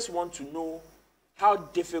 I just want to know how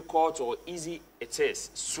difficult or easy it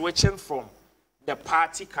is switching from the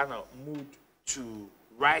party kind of mood to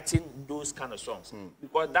writing those kind of songs.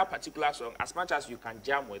 Because that particular song, as much as you can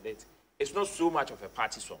jam with it, it's not so much of a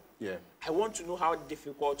party song. Yeah. I want to know how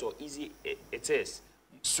difficult or easy it is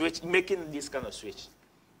making this kind of switch.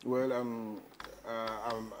 Well,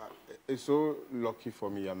 it's so lucky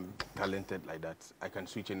for me. I'm talented like that. I can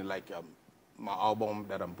switch in, like my album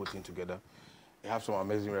that I'm putting together. It have some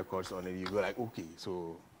amazing records on it. You go like, okay,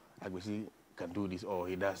 so Agbeshie can do this, or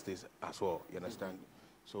he does this as well. You understand?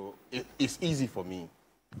 So it's easy for me.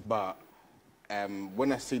 But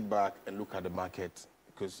when I sit back and look at the market,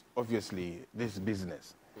 because obviously this is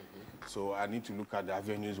business, so I need to look at the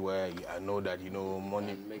avenues where I know that, you know,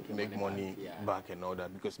 make money back and all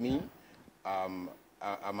that. Because me, I'm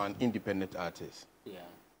an independent artist. Yeah.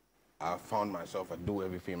 I found myself, I do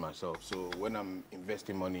everything myself. So when I'm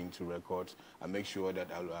investing money into records, I make sure that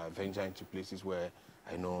I'll venture into places where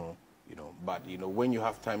I know, you know. But, you know, when you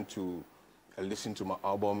have time to listen to my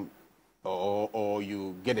album, or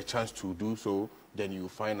you get a chance to do so, then you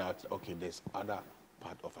find out, okay, there's other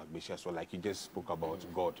part of Agbeshie. So like you just spoke about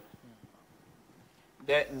God.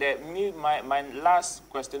 My last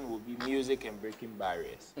question will be music and breaking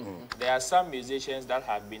barriers. There are some musicians that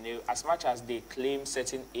have been able, as much as they claim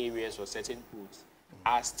certain areas or certain codes,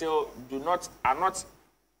 are not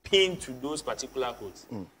pinned to those particular codes.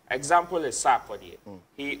 Example is Sarkodie.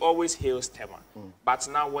 He always hails Tema. But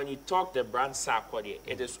now when you talk the brand Sarkodie,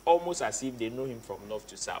 it is almost as if they know him from north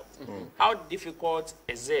to south. How difficult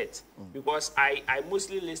is it? Because I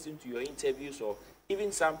mostly listen to your interviews, or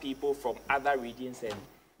even some people from other regions, and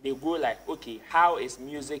they go like, okay, how is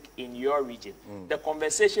music in your region? The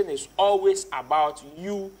conversation is always about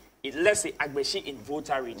you, let's say Agbeshie in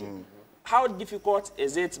Volta region. How difficult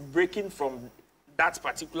is it breaking from that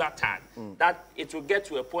particular tag, that it will get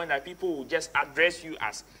to a point that people will just address you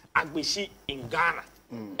as Agbeshie in Ghana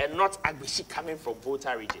and not Agbeshie coming from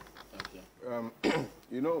Volta region? Okay.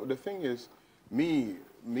 You know, the thing is, me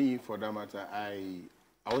for that matter, I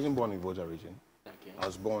wasn't born in Volta region. Okay. I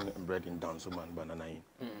was born and bred in Dansuman, Bananain.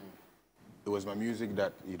 It was my music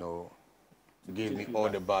that, you know, gave me all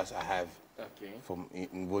the bars I have from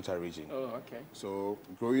in Volta region. Oh, okay. So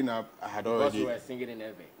growing up, I had already... Because you were singing in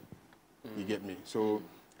Edem. You get me? So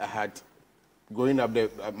I had, growing up there,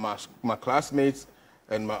 my classmates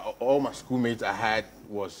and all my schoolmates I had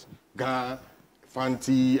was Ga,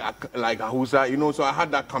 Fanti, like Ahusa, you know, so I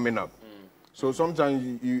had that coming up. So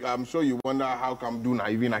sometimes I'm sure you wonder how come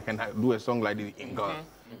Duna, even I can do a song like this in Ghana.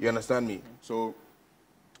 You understand me? So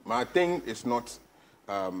my thing is not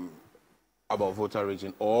about Volta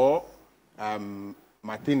region, or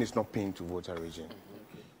my thing is not paying to Volta region.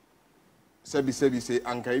 Sebi say,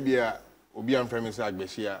 Ankaibia, Obi and Fremi say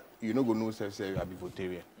Agbeshie, you know go know say I be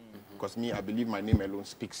Voltarian. Because me, I believe my name alone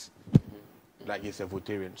speaks like it's a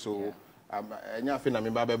Voltarian. So I think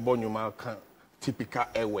I'm born you typical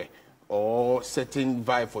Ewe, or certain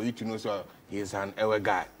vibe for you to know so he's an Ewe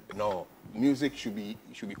guy. No, music should be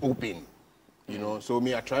open. You know, so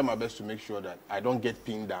me, I try my best to make sure that I don't get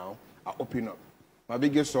pinned down. I open up. My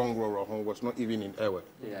biggest song, Wrowroho, was not even in Ewe.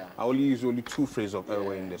 Yeah. I only use two phrases of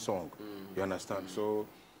Ewe in the song. You understand? So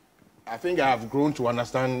I think I have grown to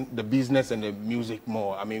understand the business and the music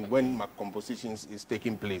more. I mean, when my compositions is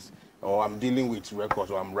taking place, or I'm dealing with records,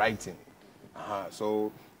 or I'm writing.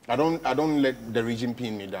 So I don't let the region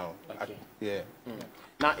pin me down. Okay.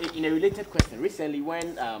 Now, in a related question, recently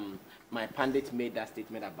when my pundit made that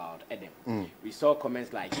statement about Edem, we saw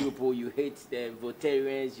comments like, you hate the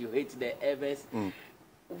Voltarians, you hate the Evers.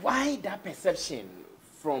 Why that perception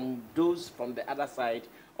from those from the other side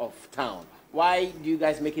of town? Why do you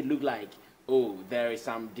guys make it look like, oh, there is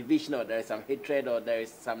some division, or there is some hatred, or there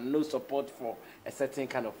is some no support for a certain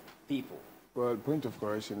kind of people? Well, point of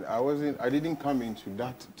correction, I didn't come into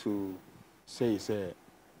that to say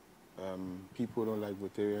people don't like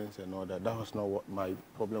Voltarians and all that. That was not what my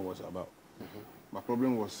problem was about. My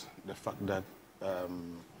problem was the fact that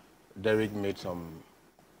Derek made some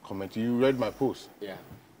comment. You read my post. Yeah.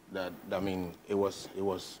 That, I mean, it was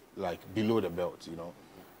like below the belt, you know.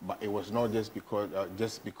 But it was not just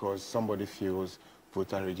because somebody feels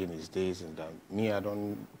Volta region is this and that. Me, I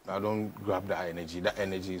don't grab that energy. That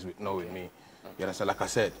energy is not with me. You understand? Like I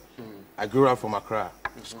said, I grew up from Accra,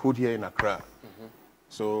 schooled here in Accra.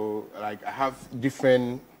 So, like, I have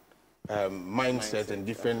different mindset and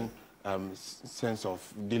different sense of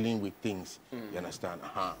dealing with things. You understand?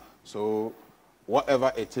 So,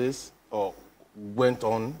 whatever it is or went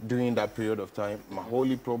on during that period of time, my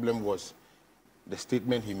only problem was the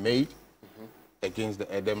statement he made against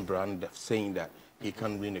the Edem brand, saying that he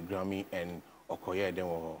can't win a Grammy and Okoye then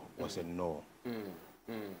was a no.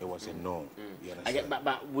 It was a no. You understand?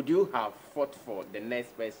 But would you have fought for the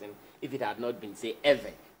next person if it had not been, say, ever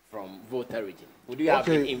from Volta region? Would you have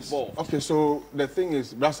been involved? Okay, so the thing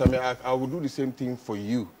is, I would do the same thing for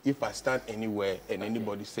you if I stand anywhere and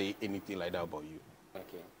anybody say anything like that about you.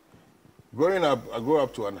 Okay. Growing up, I grew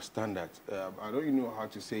up to understand that. I don't even know how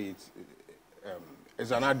to say it.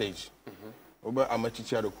 It's an adage. I'm a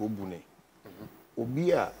teacher of Kobune.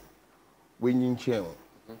 Obia, when you change,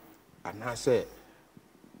 and I say,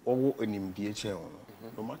 no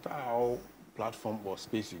matter how platform or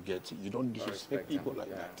space you get, you don't disrespect people like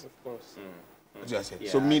that. Of course. That's what I said.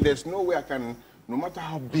 So me, there's no way I can, no matter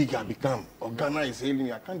how big I become, or Ghana is hailing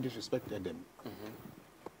me, I can't disrespect them.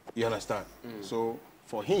 You understand? So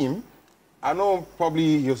for him, I know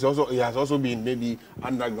probably he has also been maybe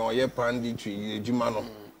underground, Jumano.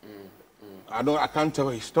 I can't tell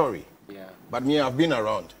his story. But me, I've been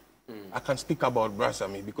around. I can speak about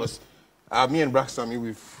Brasami because me and Brasami,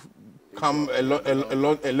 we've come a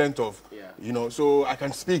length of, you know, so I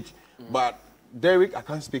can speak. But Derek, I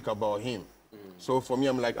can't speak about him. So for me,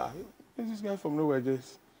 I'm like, this guy from nowhere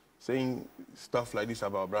just saying stuff like this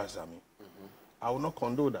about Brasami. I will not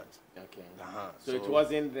condone that. Okay. So it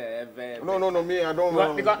wasn't the... No, me, I don't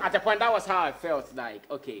know. Because at the point, that was how I felt like,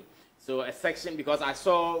 okay, so a section, because I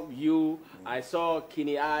saw you, I saw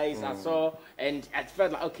Kinney Eyes, I saw, and I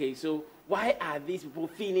felt like, okay, so why are these people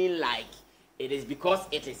feeling like it is because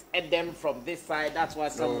it is Edem from this side, that's why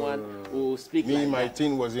someone will speak like that? My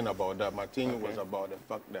thing wasn't about that. My thing was about the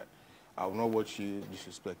fact that I will not watch you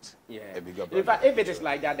disrespect a bigger brother. In fact, if it is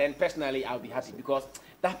like that, then personally I'll be happy because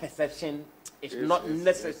that perception is not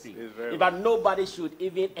necessary. In fact, nobody should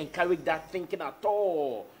even encourage that thinking at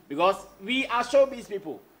all because we are showbiz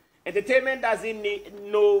people. Entertainment doesn't need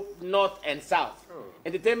no north and south.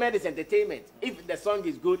 Entertainment is entertainment. If the song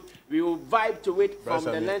is good, we will vibe to it from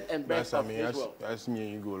the length and breadth of this world. That's me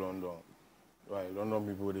and you go London. Right, London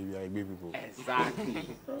people, they be Agbeshie people. Exactly.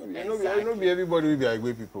 I know be everybody will be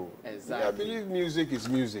Agbeshie people. Exactly. I believe music is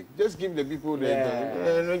music. Just give the people make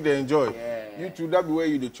they enjoy. You too, that be where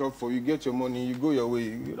you the chop for. You get your money, you go your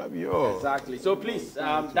way. That be yours. Exactly. So please,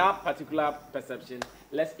 that particular perception,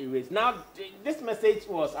 let's erase. Now, this message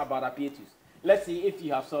was about Apietus. Let's see if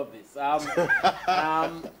you have solved this.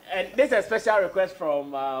 And this is a special request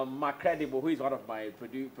from Macredible, who is one of my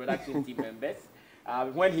production team members.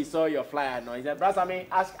 When he saw your flyer, he said, Brasami,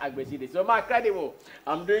 ask Agbeshie this. So, Macredible,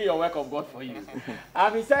 I'm doing your work of God for you.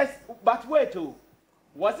 He says, but wait,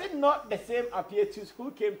 was it not the same Apietus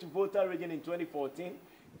who came to Volta region in 2014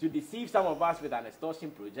 to deceive some of us with an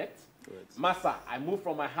extortion project? Right. Massa, I moved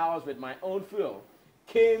from my house with my own fuel,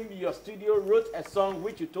 came to your studio, wrote a song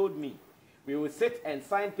which you told me we would sit and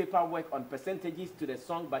sign paperwork on percentages to the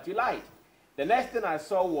song, but you lied. The next thing I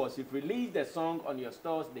saw was you've released the song on your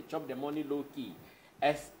stores, they chop the money low key.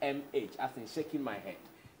 SMH, as in shaking my head.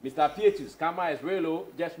 Mr. Pietus, Kama is Wrowroho,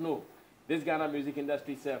 just know, this Ghana music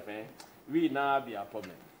industry self, we now be a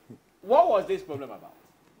problem. What was this problem about?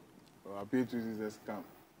 Pietus is a scam.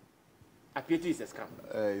 Pietus is a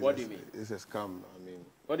scam? What do you mean? It's a scam, I mean.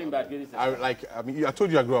 What do you mean by Pietus is a scam? I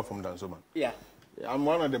told you I grew up from Dansoman. Yeah. I'm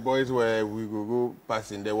one of the boys where we go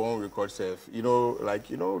passing, they won't record self. You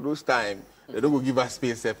know, those times, they don't go give us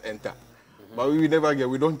space self enter. But we never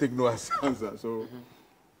we don't take no answer. So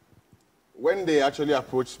when they actually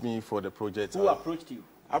approached me for the project. Who approached you?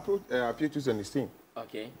 Pietus and his team.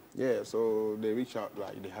 Okay. Yeah, so they reach out,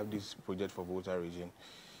 like they have this project for Volta region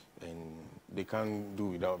and they can't do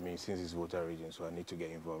without me since it's Volta region, so I need to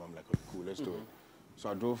get involved. I'm like, okay, cool, let's do it. So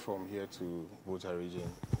I drove from here to Volta region,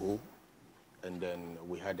 and then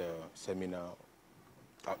we had a seminar,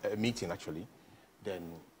 a meeting actually.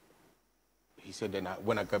 Then he said, then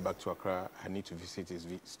when I got back to Accra, I need to visit his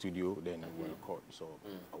studio, then we'll record. So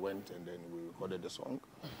I went and then we recorded the song.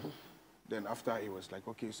 Then after it was like,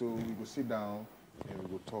 okay, so we will sit down and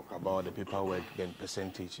we will talk about the paperwork, then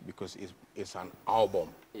percentage, because it's an album.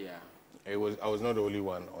 Yeah. I was not the only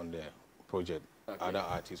one on the project. Okay. Other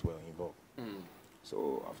artists were involved.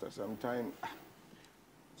 So after some time,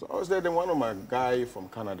 so I was there, then one of my guy from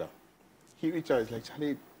Canada, he reached out, he's like,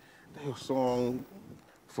 Charlie, that's your song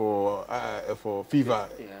for Fever.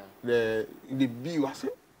 Yeah. The bill. I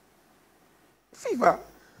said, Fever?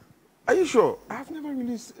 Are you sure? I have never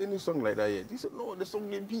released any song like that yet. He said, no, the song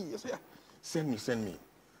the B. I said, send me.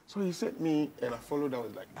 So he sent me, and I followed. I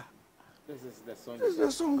was like, this is the song. This is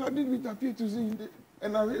the song I did with Apietus.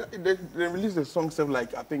 And they released the song stuff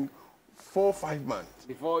like, I think, 4 or 5 months.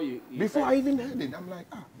 Before I even heard it, I'm like,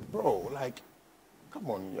 bro, like, come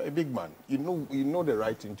on, you're a big man. You know the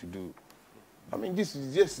right thing to do. I mean, this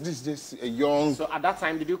is just a young... So at that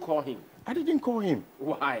time, did you call him? I didn't call him.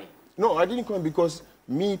 Why? No, I didn't call him because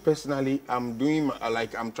me personally, I'm doing,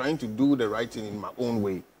 like, I'm trying to do the right thing in my own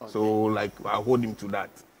way. Okay. So, like, I hold him to that.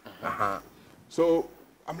 So,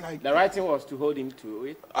 I'm like... The right thing was to hold him to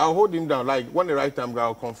it? I'll hold him down. Like, when the right time,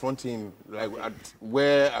 I'll confront him, like, at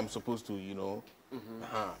where I'm supposed to, you know.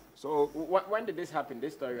 So... When did this happen?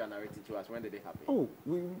 This story you are narrating to us, when did it happen? Oh,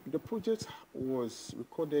 the project was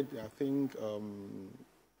recorded, I think,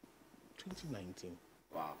 2019.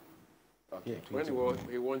 Wow. Okay. Yeah, when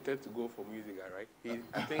he wanted to go for music, right?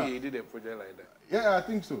 I think he did a project like that. Yeah, I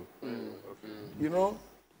think so. Okay. You know,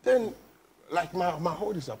 then, like, my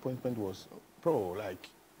whole disappointment was, bro, like,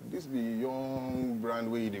 this be young brand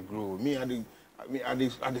way they grow. I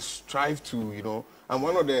strive to, you know, I'm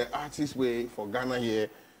one of the artists where, for Ghana here,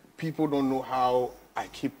 people don't know how I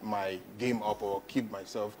keep my game up or keep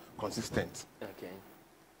myself consistent. Okay.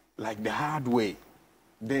 Like the hard way.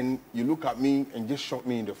 Then you look at me and just shot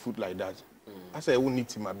me in the foot like that. I said, I won't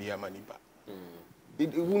need him,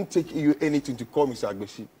 it won't take you anything to call me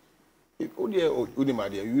Agbeshie.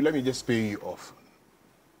 You let me just pay you off.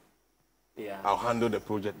 Yeah. I'll handle the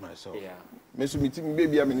project myself. Yeah.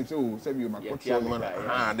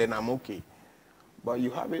 Then I'm okay. But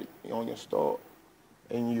you have it on your store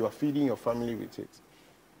and you are feeding your family with it.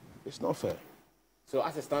 It's not fair. So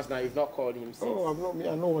as it stands now, you've not called him since? Oh,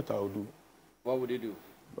 I know what I'll do. What would you do?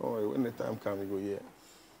 Don't worry, when the time comes, you go, yeah.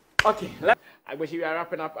 Okay, Agbeshie, we are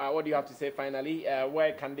wrapping up. What do you have to say finally?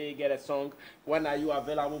 Where can they get a song? When are you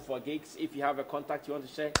available for gigs? If you have a contact you want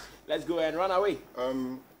to share, let's go and run away.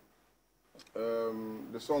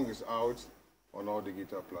 The song is out on all the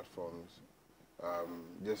guitar platforms.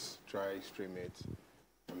 Just try stream it.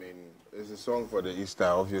 I mean, it's a song for the Easter,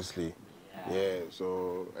 obviously. Yeah.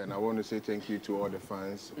 So, and I want to say thank you to all the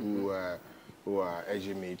fans who are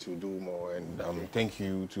urging me to do more, and thank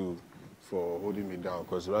you for holding me down.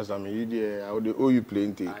 Because last time I would owe you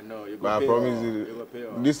plenty. I know. You but I promise you,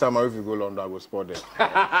 this time if you go London, I will spot there.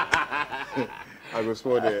 I will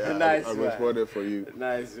spot there. Nice I will spot there for you.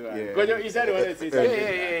 Nice one. Yeah. You said you wanted to say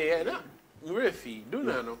something. Yeah. No,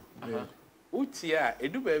 Duna no. Utia,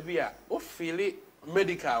 edu baby a, o feel it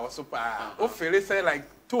medical or super. O feel it say like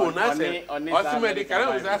tone. I say, also medical.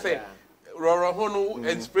 I say, Wrowroho no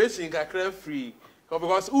expression kakra free.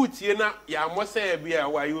 Because Utia na ya must say be a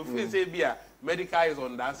why you feel say be a medical is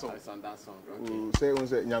on that song. It's on that song. Okay.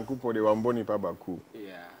 Say Nyankupo de Wamboni Pabaku.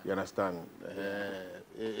 Yeah. You understand?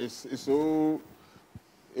 It's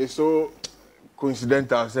so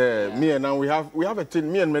coincidental. Say me and now we have a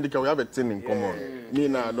thing. Me and medical we have a thing in common. Me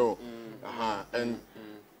and I know. And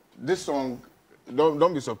this song,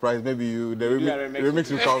 don't be surprised. Maybe the remix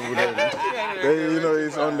will come with it. You know,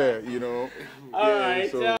 it's on there. You know. All right.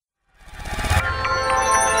 So